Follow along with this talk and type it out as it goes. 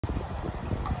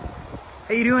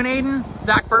How you doing, Aiden?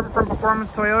 Zach Burton from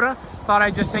Performance Toyota. Thought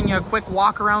I'd just send you a quick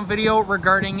walk-around video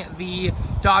regarding the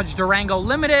Dodge Durango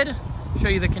Limited. Show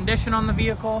you the condition on the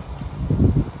vehicle.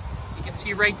 You can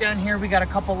see right down here, we got a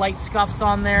couple light scuffs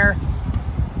on there.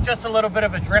 Just a little bit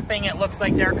of a dripping. It looks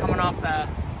like they're coming off the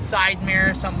side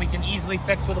mirror, something we can easily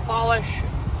fix with a polish.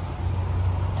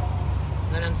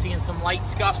 And then I'm seeing some light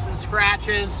scuffs and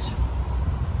scratches.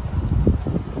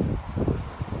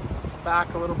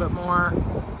 Back a little bit more.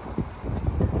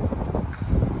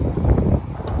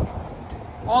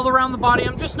 All around the body,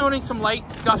 I'm just noting some light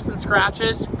scuffs and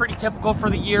scratches. Pretty typical for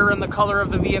the year and the color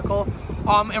of the vehicle.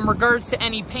 In regards to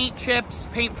any paint chips,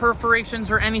 paint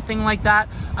perforations, or anything like that,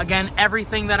 again,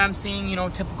 everything that I'm seeing, you know,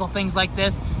 typical things like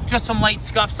this. Just some light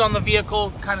scuffs on the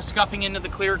vehicle, kind of scuffing into the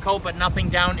clear coat, but nothing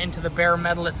down into the bare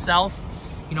metal itself.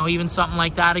 You know, even something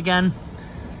like that again.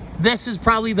 This is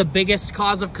probably the biggest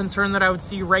cause of concern that I would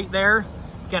see right there.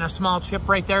 Again, a small chip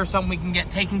right there, something we can get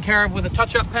taken care of with a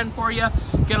touch-up pen for you.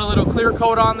 Get a little clear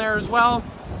coat on there as well.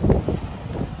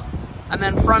 And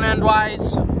then front end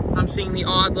wise, I'm seeing the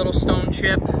odd little stone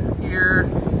chip here.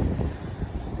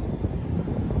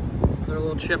 Another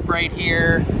little chip right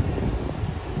here.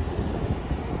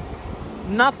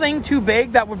 Nothing too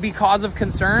big that would be cause of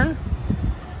concern.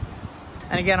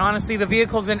 And again, honestly, the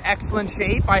vehicle's in excellent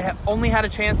shape. I have only had a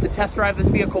chance to test drive this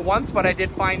vehicle once, but I did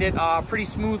find it a pretty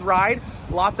smooth ride.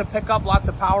 Lots of pickup, lots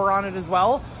of power on it as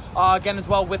well. Again, as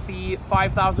well, with the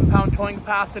 5,000 pound towing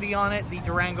capacity on it, the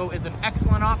Durango is an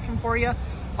excellent option for you.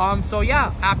 So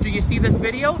yeah, after you see this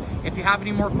video, if you have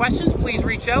any more questions, please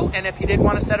reach out. And if you did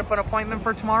want to set up an appointment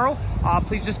for tomorrow,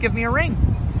 please just give me a ring.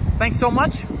 Thanks so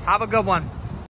much. Have a good one.